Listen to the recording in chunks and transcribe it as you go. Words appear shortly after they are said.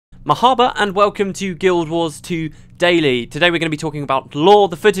Mahaba and welcome to Guild Wars 2 Daily. Today we're going to be talking about lore.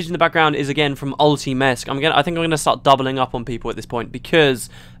 The footage in the background is again from Ultimesk. I think I'm going to start doubling up on people at this point because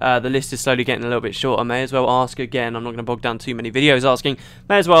the list is slowly getting a little bit shorter. May as well ask again. I'm not going to bog down too many videos asking.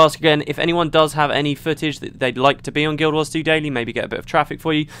 May as well ask again. If anyone does have any footage that they'd like to be on Guild Wars 2 Daily, maybe get a bit of traffic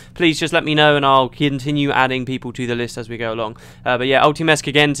for you, please just let me know and I'll continue adding people to the list as we go along. But yeah, Ultimesk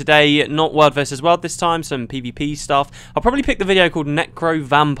again today. Not World vs. World this time. Some PvP stuff. I'll probably pick the video called Necro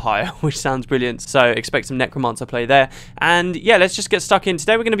Vampire, which sounds brilliant. So expect some Necromancer play there. And yeah, let's just get stuck in.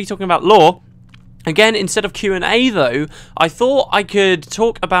 Today we're going to be talking about lore. Again, instead of Q&A though, I thought I could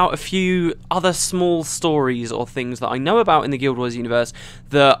talk about a few other small stories or things that I know about in the Guild Wars universe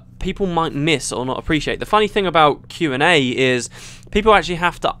that people might miss or not appreciate. The funny thing about Q&A is people actually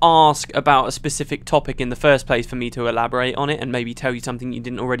have to ask about a specific topic in the first place for me to elaborate on it and maybe tell you something you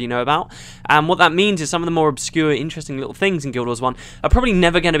didn't already know about. And what that means is some of the more obscure, interesting little things in Guild Wars 1 are probably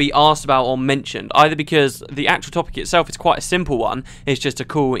never going to be asked about or mentioned, either because the actual topic itself is quite a simple one, it's just a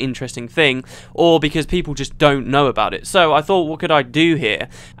cool, interesting thing, or because people just don't know about it. So I thought, what could I do here?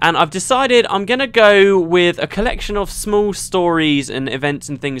 And I've decided I'm going to go with a collection of small stories and events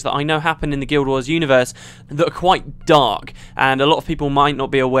and things that I know happen in the Guild Wars universe that are quite dark, and a lot of people might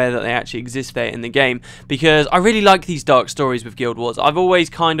not be aware that they actually exist there in the game, because I really like these dark stories with Guild Wars. I've always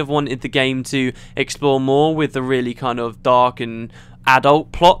kind of wanted the game to explore more with the really kind of dark and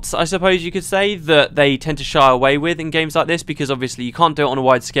adult plots, I suppose you could say, that they tend to shy away with in games like this, because obviously you can't do it on a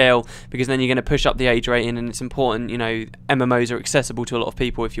wide scale because then you're going to push up the age rating, and it's important, you know, MMOs are accessible to a lot of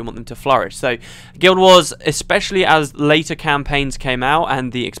people if you want them to flourish. So Guild Wars, especially as later campaigns came out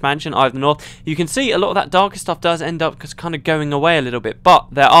and the expansion, Eye of the North, you can see a lot of that darker stuff does end up kind of going away a little bit, but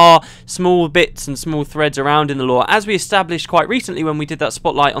there are small bits and small threads around in the lore. As we established quite recently when we did that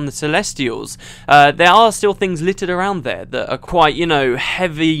spotlight on the Celestials, there are still things littered around there that are quite, you know,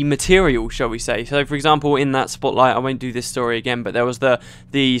 heavy material, shall we say. So for example, in that spotlight, I won't do this story again, but there was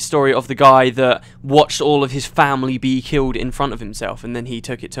the story of the guy that watched all of his family be killed in front of himself, and then he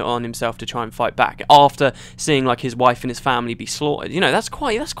took it on himself to try and fight back after seeing like his wife and his family be slaughtered. You know, that's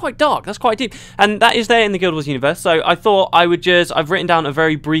quite dark, that's quite deep, and that is there in the Guild Wars universe. So I thought I've written down a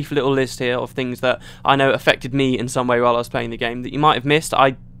very brief little list here of things that I know affected me in some way while I was playing the game that you might have missed.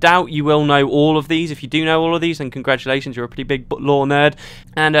 I doubt you will know all of these. If you do know all of these, then congratulations, you're a pretty big lore nerd.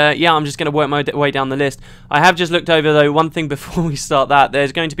 And yeah, I'm just going to work my way down the list. I have just looked over though one thing before we start that.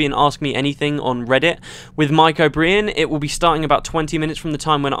 There's going to be an Ask Me Anything on Reddit with Mike O'Brien. It will be starting about 20 minutes from the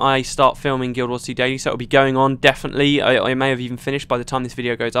time when I start filming Guild Wars 2 Daily, so it'll be going on definitely. I may have even finished by the time this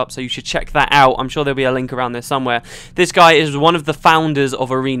video goes up, so you should check that out. I'm sure there'll be a link around there somewhere. This guy is one of the founders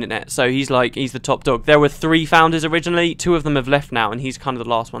of ArenaNet, so he's the top dog. There were 3 founders originally, 2 of them have left now, and he's kind of the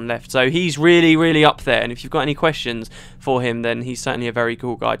last one left. So he's really up there, and if you've got any questions for him, then he's certainly a very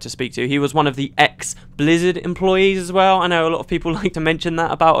cool guy to speak to. He was one of the ex-Blizzard employees as well. I know a lot of people like to mention that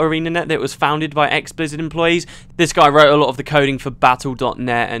about ArenaNet, that it was founded by ex-Blizzard employees. This guy wrote a lot of the coding for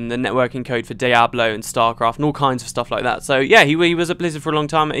Battle.net and the networking code for Diablo and StarCraft and all kinds of stuff like that. So yeah, he was at Blizzard for a long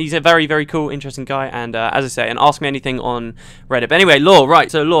time. He's a very cool, interesting guy, and as I say, and Ask Me Anything on Reddit. But anyway, lore,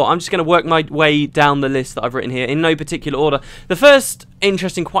 right, so lore. I'm just going to work my way down the list that I've written here in no particular order. The first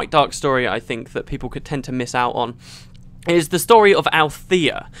interesting, quite dark story I think that people could tend to miss out on is the story of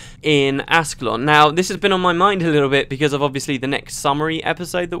Althea in Ascalon. Now, this has been on my mind a little bit because of obviously the next summary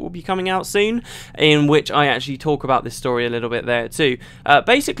episode that will be coming out soon, in which I actually talk about this story a little bit there too.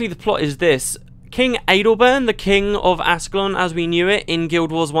 Basically, the plot is this. King Adalbern, the king of Ascalon as we knew it in Guild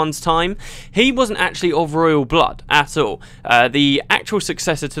Wars 1's time, he wasn't actually of royal blood at all. The actual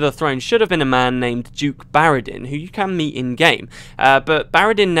successor to the throne should have been a man named Duke Baradin, who you can meet in-game. But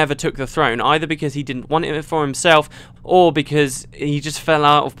Baradin never took the throne, either because he didn't want it for himself or because he just fell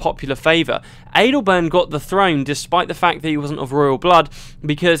out of popular favour. Adalbern got the throne despite the fact that he wasn't of royal blood,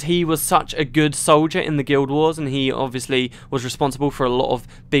 because he was such a good soldier in the Guild Wars, and he obviously was responsible for a lot of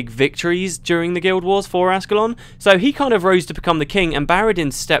big victories during the Guild Wars for Ascalon. So he kind of rose to become the king, and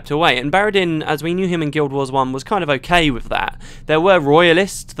Baradin stepped away. And Baradin, as we knew him in Guild Wars 1, was kind of okay with that. There were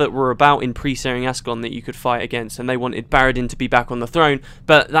royalists that were about in pre-Searing Ascalon that you could fight against, and they wanted Baradin to be back on the throne,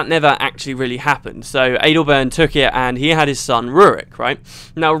 but that never actually really happened. So Adalbern took it, and he had his son Rurik, right?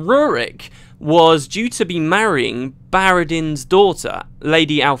 Now Rurik was due to be marrying Baradin's daughter,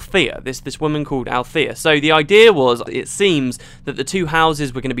 Lady Althea, this woman called Althea. So the idea was, it seems, that the two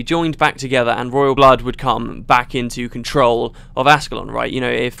houses were going to be joined back together and royal blood would come back into control of Ascalon, right? You know,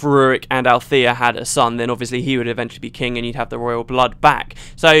 if Rurik and Althea had a son, then obviously he would eventually be king and you'd have the royal blood back.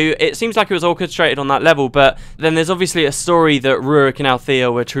 So it seems like it was orchestrated on that level, but then there's obviously a story that Rurik and Althea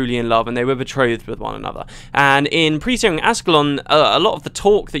were truly in love and they were betrothed with one another. And in Pre-Searing Ascalon, a lot of the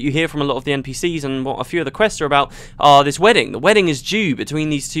talk that you hear from a lot of the NPCs and what a few of the quests are about are this wedding. The wedding is due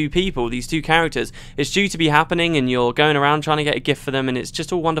between these two people, these two characters. It's due to be happening and you're going around trying to get a gift for them and it's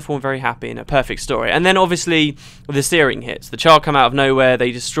just all wonderful and very happy and a perfect story. And then obviously the Searing hits. The Charr come out of nowhere,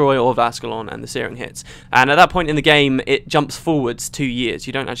 they destroy all of Ascalon and the Searing hits. And at that point in the game it jumps forwards 2 years.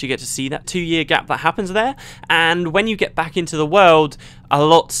 You don't actually get to see that 2-year gap that happens there. And when you get back into the world, a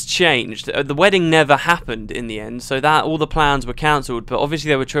lot's changed. The wedding never happened in the end, so that all the plans were cancelled, but obviously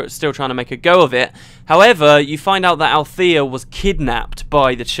they were still trying to make a go of it. However, you find out that Althea was kidnapped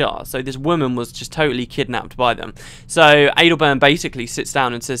by the Charr, so this woman was just totally kidnapped by them. So Adalbern basically sits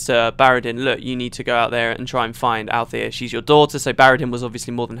down and says to Baradin, look, you need to go out there and try and find Althea. She's your daughter. So Baradin was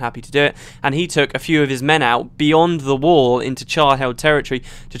obviously more than happy to do it, and he took a few of his men out beyond the wall into Charr-held territory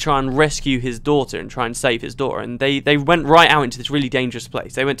to try and rescue his daughter and try and save his daughter. And they went right out into this really dangerous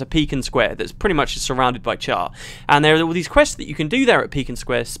place. They went to Pecan Square that's pretty much surrounded by Charr, and there are all these quests that you can do there at Pecan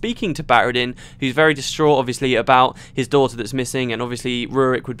Square, speaking to Baradin, who's very distraught obviously about his daughter that's missing, and obviously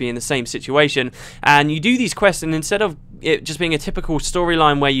Rurik would be in the same situation. And you do these quests, and instead of it just being a typical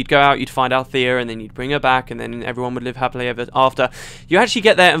storyline where you'd go out, you'd find Althea, and then you'd bring her back, and then everyone would live happily ever after, you actually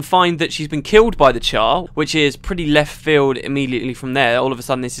get there and find that she's been killed by the Charr, which is pretty left field immediately from there. All of a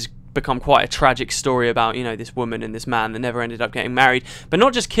sudden this is become quite a tragic story about, you know, this woman and this man that never ended up getting married. But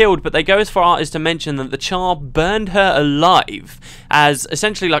not just killed, but they go as far as to mention that the Charr burned her alive as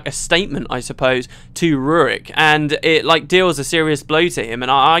essentially like a statement, I suppose, to Rurik, and it like deals a serious blow to him.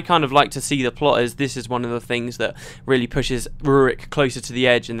 And I kind of like to see the plot as this is one of the things that really pushes Rurik closer to the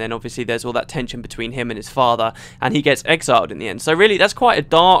edge, and then obviously there's all that tension between him and his father, and he gets exiled in the end. So really that's quite a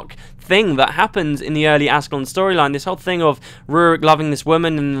dark thing that happens in the early Ascalon storyline, this whole thing of Rurik loving this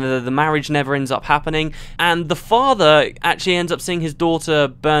woman and the marriage never ends up happening, and the father actually ends up seeing his daughter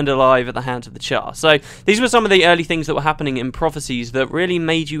burned alive at the hands of the Charr. So these were some of the early things that were happening in Prophecies that really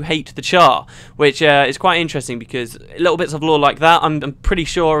made you hate the Charr, which is quite interesting because little bits of lore like that I'm pretty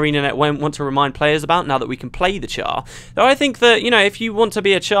sure ArenaNet won't want to remind players about now that we can play the Charr. Though I think that, you know, if you want to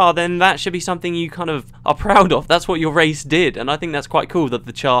be a Charr, then that should be something you kind of are proud of. That's what your race did, and I think that's quite cool that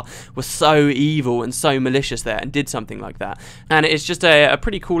the Charr was so evil and so malicious there and did something like that. And it's just a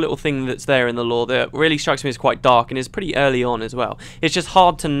pretty cool little thing that's there in the lore that really strikes me as quite dark and is pretty early on as well. It's just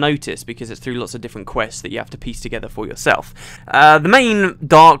hard to notice because it's through lots of different quests that you have to piece together for yourself. The main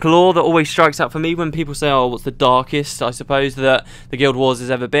dark lore that always strikes out for me when people say, oh, what's the darkest, I suppose, that the Guild Wars has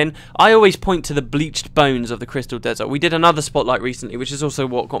ever been, I always point to the bleached bones of the Crystal Desert. We did another spotlight recently, which is also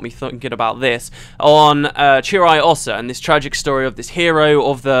what got me thinking about this, on Chirai Ossa and this tragic story of this hero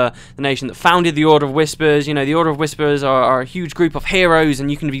of the nation that founded the Order of Whispers. You know, the Order of Whispers are a huge group of heroes,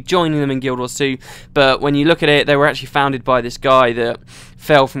 and you can be joining them in Guild Wars 2, but when you look at it, they were actually founded by this guy that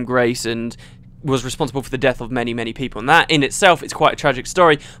fell from grace and was responsible for the death of many, many people, and that in itself is quite a tragic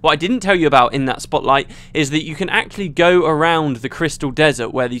story. What I didn't tell you about in that spotlight is that you can actually go around the Crystal Desert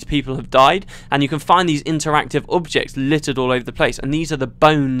where these people have died, and you can find these interactive objects littered all over the place, and these are the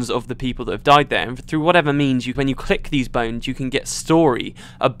bones of the people that have died there, and through whatever means, when you click these bones, you can get story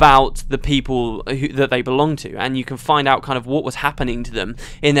about the people that they belong to, and you can find out kind of what was happening to them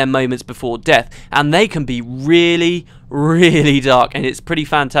in their moments before death, and they can be really, really dark, and it's pretty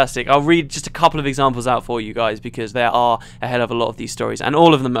fantastic. I'll read just a couple of examples out for you guys because there are a hell of a lot of these stories, and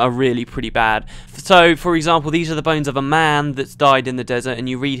all of them are really pretty bad. So, for example, these are the bones of a man that's died in the desert, and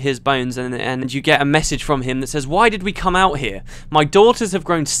you read his bones, and you get a message from him that says, "Why did we come out here? My daughters have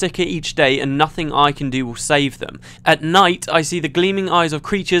grown sicker each day, and nothing I can do will save them. At night, I see the gleaming eyes of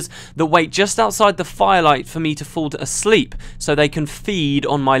creatures that wait just outside the firelight for me to fall asleep, so they can feed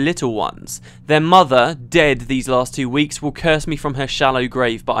on my little ones. Their mother, dead these last 2 weeks, will curse me from her shallow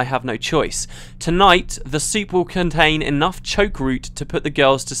grave, but I have no choice. Tonight, the soup will contain enough choke root to put the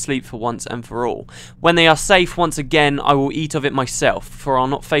girls to sleep for once and for all. When they are safe once again, I will eat of it myself, for I'll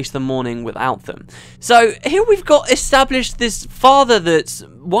not face the morning without them." So here we've got established this father that's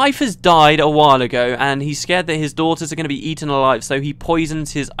wife has died a while ago, and he's scared that his daughters are going to be eaten alive, so he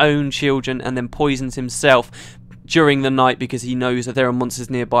poisons his own children and then poisons himself, during the night because he knows that there are monsters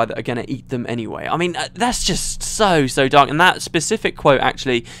nearby that are going to eat them anyway. I mean, that's just so dark. And that specific quote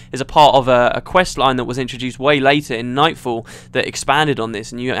actually is a part of a quest line that was introduced way later in Nightfall that expanded on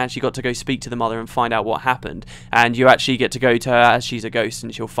this, and you actually got to go speak to the mother and find out what happened. And you actually get to go to her as she's a ghost,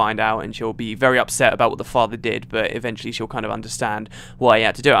 and she'll find out, and she'll be very upset about what the father did, but eventually she'll kind of understand why he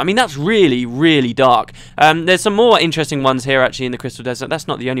had to do it. I mean, that's really dark. There's some more interesting ones here actually in the Crystal Desert. That's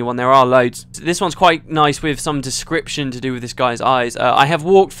not the only one, there are loads. This one's quite nice with some description to do with this guy's eyes. I have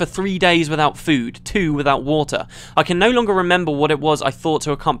walked for 3 days without food, 2 without water. I can no longer remember what it was I thought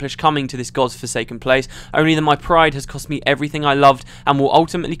to accomplish coming to this God's forsaken place, only that my pride has cost me everything I loved and will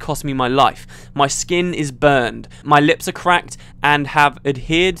ultimately cost me my life. My skin is burned, my lips are cracked and have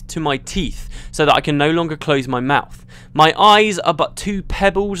adhered to my teeth so that I can no longer close my mouth. My eyes are but 2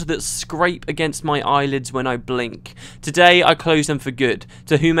 pebbles that scrape against my eyelids when I blink. Today I close them for good.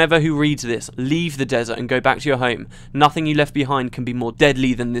 To whomever who reads this, leave the desert and go back to your home. Nothing you left behind can be more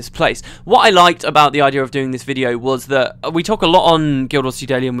deadly than this place. What I liked about the idea of doing this video was that we talk a lot on Guild Wars 2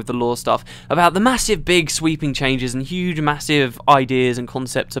 Daily and with the lore stuff about the massive big sweeping changes and huge massive ideas and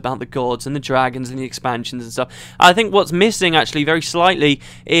concepts about the gods and the dragons and the expansions and stuff. I think what's missing actually very slightly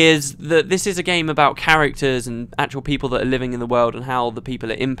is that this is a game about characters and actual people that are living in the world and how the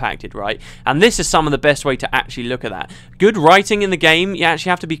people are impacted, right? And this is some of the best way to actually look at that. Good writing in the game, you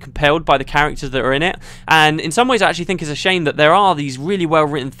actually have to be compelled by the characters that are in it, and in some ways I actually think it's a shame that there are these really well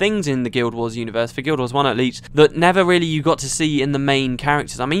written things in the Guild Wars universe, for Guild Wars 1 at least, that never really you got to see in the main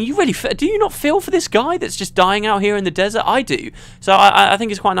characters. I mean, you really, do you not feel for this guy that's just dying out here in the desert? I do. So I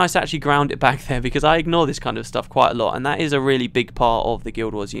think it's quite nice to actually ground it back there, because I ignore this kind of stuff quite a lot, and that is a really big part of the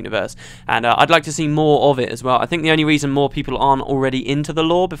Guild Wars universe, and I'd like to see more of it as well. I think the only reason more people aren't already into the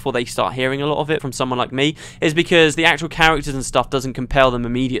lore before they start hearing a lot of it from someone like me is because the actual characters and stuff doesn't compel them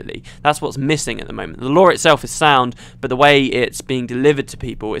immediately. That's what's missing at the moment. The lore itself is sound, but the way it's being delivered to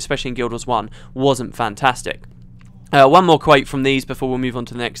people, especially in Guild Wars 1, wasn't fantastic. One more quote from these before we'll move on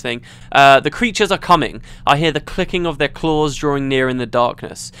to the next thing. The creatures are coming. I hear the clicking of their claws drawing near in the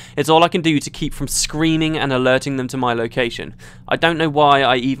darkness. It's all I can do to keep from screaming and alerting them to my location. I don't know why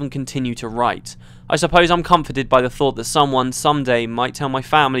I even continue to write. I suppose I'm comforted by the thought that someone someday might tell my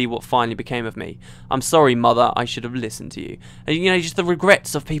family what finally became of me. I'm sorry, Mother, I should have listened to you. And, you know, just the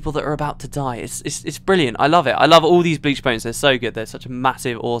regrets of people that are about to die. It's brilliant. I love it. I love all these Bleach points. They're so good. They're such a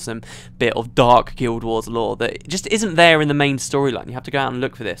massive, awesome bit of dark Guild Wars lore that just isn't there in the main storyline. You have to go out and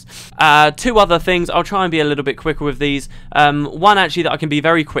look for this. 2 other things. I'll try and be a little bit quicker with these. One actually that I can be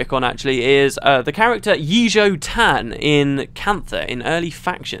very quick on actually is the character Yijo Tan in Cantha in early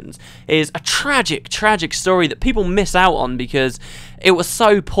factions is a tragic story that people miss out on because it was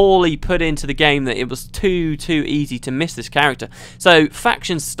so poorly put into the game that it was too easy to miss this character. So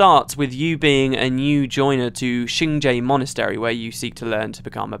Faction starts with you being a new joiner to Xingje Monastery, where you seek to learn to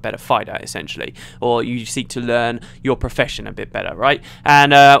become a better fighter essentially, or you seek to learn your profession a bit better, right?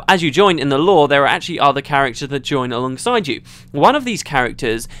 And as you join in the lore, there are actually other characters that join alongside you. One of these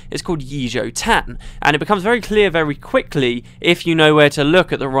characters is called Yijo Tan, and it becomes very clear very quickly if you know where to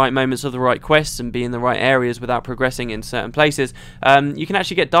look at the right moments of the right quests and be in the right areas without progressing in certain places. You can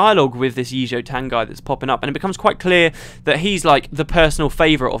actually get dialogue with this Yijo Tan guy that's popping up, and it becomes quite clear that he's like the personal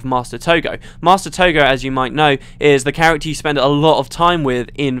favourite of Master Togo. Master Togo, as you might know, is the character you spend a lot of time with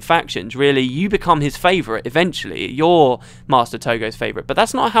in factions. Really, you become his favourite eventually. You're Master Togo's favourite, but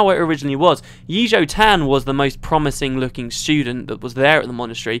that's not how it originally was. Yijo Tan was the most promising looking student that was there at the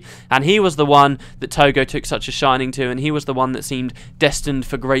monastery, and he was the one that Togo took such a shining to, and he was the one that seemed destined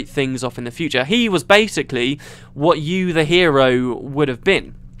for great things off in the future. He was basically what you, the hero, would have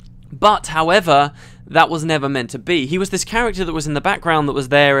been. But, however, that was never meant to be. He was this character that was in the background that was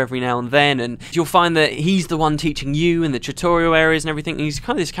there every now and then, and you'll find that he's the one teaching you in the tutorial areas and everything, and he's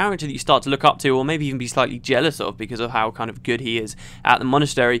kind of this character that you start to look up to, or maybe even be slightly jealous of because of how kind of good he is at the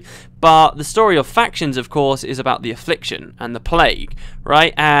monastery. But the story of Factions, of course, is about the affliction and the plague,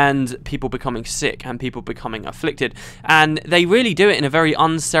 right? And people becoming sick and people becoming afflicted. And they really do it in a very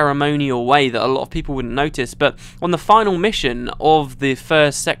unceremonial way that a lot of people wouldn't notice. But on the final mission of the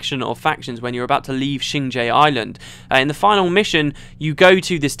first section of Factions, when you're about to leave Xingje Island, in the final mission, you go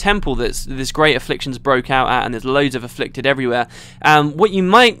to this temple that's this great afflictions broke out at, and there's loads of afflicted everywhere. What you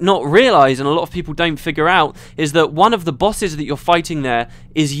might not realize, and a lot of people don't figure out, is that one of the bosses that you're fighting there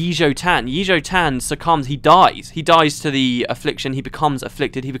is Yijo Tan. Yijo Tan succumbs, he dies. He dies to the affliction, he becomes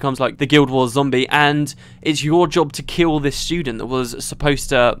afflicted, he becomes like the Guild Wars zombie, and it's your job to kill this student that was supposed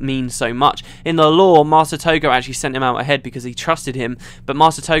to mean so much. In the lore, Master Togo actually sent him out ahead because he trusted him, but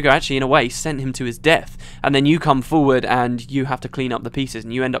Master Togo actually, in a way, sent him to his death, and then you come forward and you have to clean up the pieces,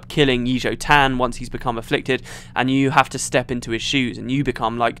 and you end up killing Yizhou Tan once he's become afflicted, and you have to step into his shoes, and you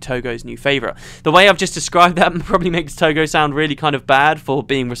become like Togo's new favourite. The way I've just described that probably makes Togo sound really kind of bad for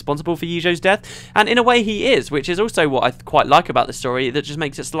being responsible for Yizhou's death, and in a way he is, which is also what I quite like about the story, that just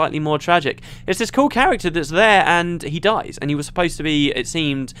makes it slightly more tragic. It's this cool character that's there, and he dies, and he was supposed to be, it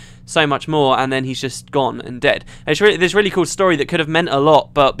seemed, so much more, and then he's just gone and dead. It's really this really cool story that could have meant a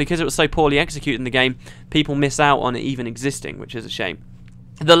lot, but because it was so poorly executed in the game, people miss out on it even existing, which is a shame.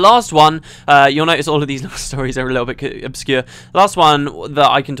 The last one, you'll notice all of these little stories are a little bit obscure. The last one that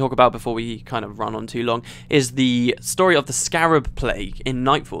I can talk about before we kind of run on too long is the story of the Scarab Plague in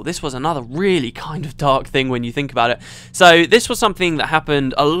Nightfall. This was another really kind of dark thing when you think about it. So this was something that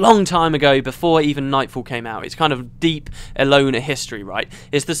happened a long time ago before even Nightfall came out. It's kind of deep Elona history, right?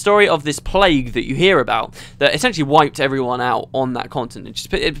 It's the story of this plague that you hear about that essentially wiped everyone out on that continent.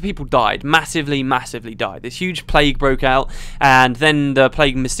 People died, massively died. This huge plague broke out, and then the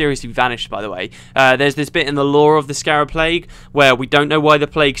plague mysteriously vanished, by the way. There's this bit in the lore of the Scarab Plague where we don't know why the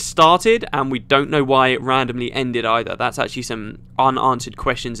plague started, and we don't know why it randomly ended either. That's actually some unanswered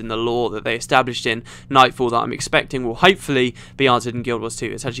questions in the lore that they established in Nightfall that I'm expecting will hopefully be answered in Guild Wars 2.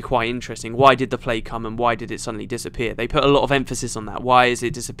 It's actually quite interesting. Why did the plague come, and why did it suddenly disappear? They put a lot of emphasis on that. Why is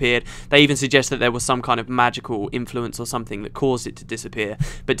it disappeared? They even suggest that there was some kind of magical influence or something that caused it to disappear,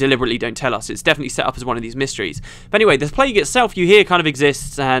 but deliberately don't tell us. It's definitely set up as one of these mysteries. But anyway, the plague itself, you hear, kind of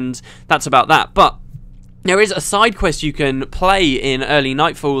exists, and that's about that. But there is a side quest you can play in early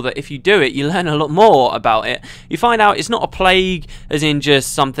Nightfall that if you do it, you learn a lot more about it. You find out it's not a plague as in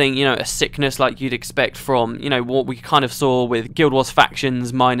just something, you know, a sickness like you'd expect from, you know, what we kind of saw with Guild Wars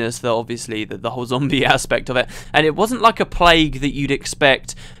factions, minus the obviously the whole zombie aspect of it. And it wasn't like a plague that you'd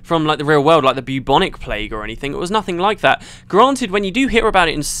expect from like the real world, like the bubonic plague or anything. It was nothing like that. Granted, when you do hear about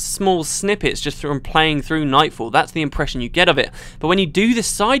it in small snippets just from playing through Nightfall, that's the impression you get of it. But when you do this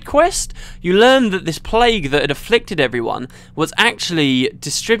side quest, you learn that this plague that had afflicted everyone was actually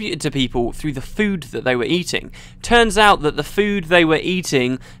distributed to people through the food that they were eating. Turns out that the food they were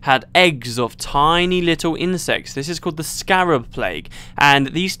eating had eggs of tiny little insects. This is called the Scarab Plague, and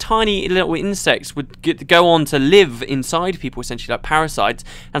these tiny little insects would go on to live inside people, essentially like parasites,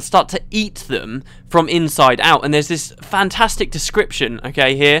 and start to eat them from inside out. And there's this fantastic description,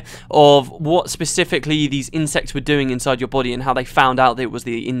 okay, here of what specifically these insects were doing inside your body and how they found out that it was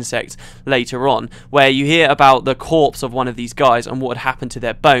the insect later on, where you hear about the corpse of one of these guys and what had happened to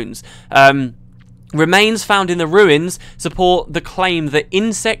their bones. Remains found in the ruins support the claim that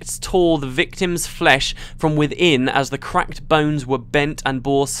insects tore the victim's flesh from within as the cracked bones were bent and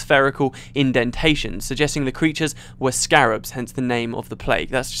bore spherical indentations, suggesting the creatures were scarabs, hence the name of the plague.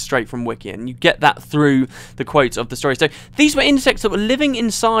 That's straight from Wiki, and you get that through the quotes of the story. So these were insects that were living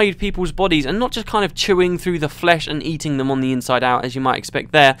inside people's bodies and not just kind of chewing through the flesh and eating them on the inside out, as you might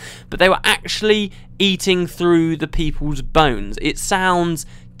expect there, but they were actually eating through the people's bones. It sounds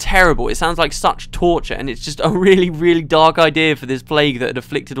terrible. It sounds like such torture, and it's just a really dark idea for this plague that had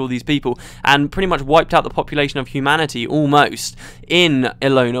afflicted all these people and pretty much wiped out the population of humanity almost in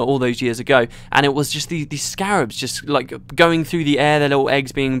Elona all those years ago. And it was just these scarabs just like going through the air, their little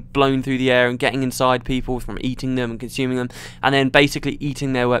eggs being blown through the air and getting inside people from eating them and consuming them, and then basically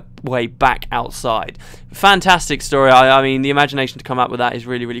eating their way back outside. Fantastic story. I mean, the imagination to come up with that is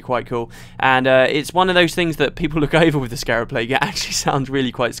really quite cool, and it's one of those things that people look over with the Scarab Plague. It actually sounds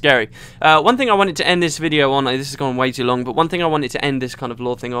really quite scary. One thing I wanted to end this video on, this has gone way too long, but one thing I wanted to end this kind of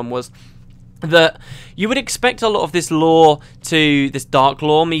lore thing on was that you would expect a lot of this lore, this dark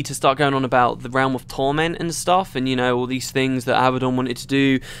lore, me to start going on about the Realm of Torment and stuff, and you know, all these things that Abaddon wanted to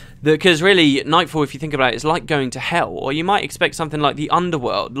do, because really, Nightfall, if you think about it, is like going to hell, or you might expect something like the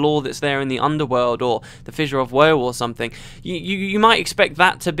Underworld, lore that's there in the Underworld, or the Fissure of Woe or something. You might expect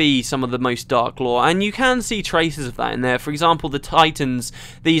that to be some of the most dark lore, and you can see traces of that in there. For example, the Titans,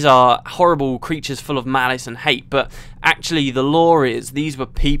 these are horrible creatures full of malice and hate, but actually the lore is these were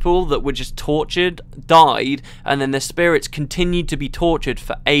people that were just tortured, died, and then their spirits continued to be tortured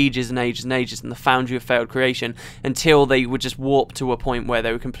for ages and ages and ages in the Foundry of Failed Creation until they were just warped to a point where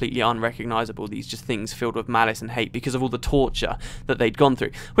they were completely unrecognizable. These just things filled with malice and hate because of all the torture that they'd gone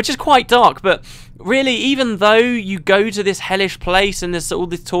through, which is quite dark. But really, even though you go to this hellish place and there's all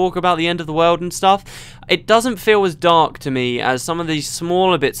this talk about the end of the world and stuff, it doesn't feel as dark to me as some of these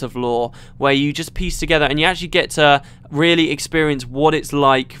smaller bits of lore where you just piece together and you actually get to really experience what it's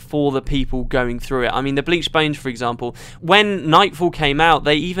like for the people going through it. I mean, the Bleached Bones, for example, when Nightfall came out,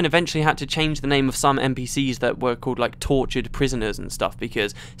 they even eventually had to change the name of some NPCs that were called like tortured prisoners and stuff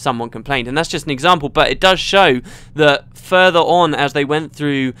because someone complained, and that's just an example, but it does show that further on as they went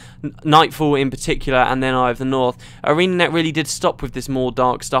through Nightfall in particular and then Eye of the North, ArenaNet really did stop with this more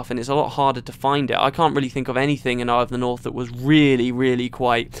dark stuff, and it's a lot harder to find it. I can't really think of anything in Eye of the North that was really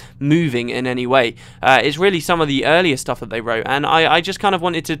quite moving in any way. It's really some of the earlier stuff that they wrote, and I just kind of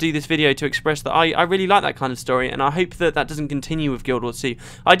wanted to do this video to express that I really like that kind of story, and I hope that that doesn't continue with Guild Wars 2.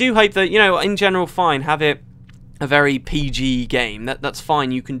 I do hope that, you know, in general, fine, have it a very PG game, that's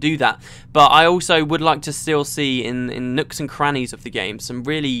fine, you can do that, but I also would like to still see in nooks and crannies of the game some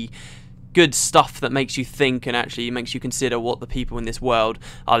really good stuff that makes you think and actually makes you consider what the people in this world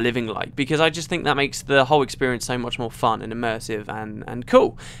are living like, because I just think that makes the whole experience so much more fun and immersive and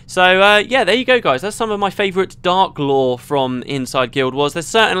cool. So yeah, there you go, guys. That's some of my favourite dark lore from inside Guild Wars. There's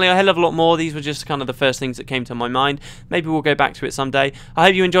certainly a hell of a lot more. These were just kind of the first things that came to my mind. Maybe we'll go back to it someday. I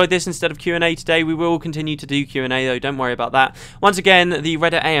hope you enjoyed this instead of Q&A today. We will continue to do Q&A though, don't worry about that. Once again, the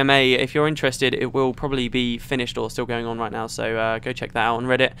Reddit AMA, if you're interested, it will probably be finished or still going on right now, so go check that out on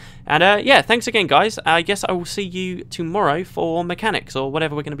Reddit. And yeah, thanks again, guys. I guess I will see you tomorrow for mechanics or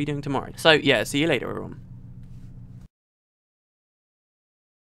whatever we're going to be doing tomorrow. So yeah, see you later, everyone.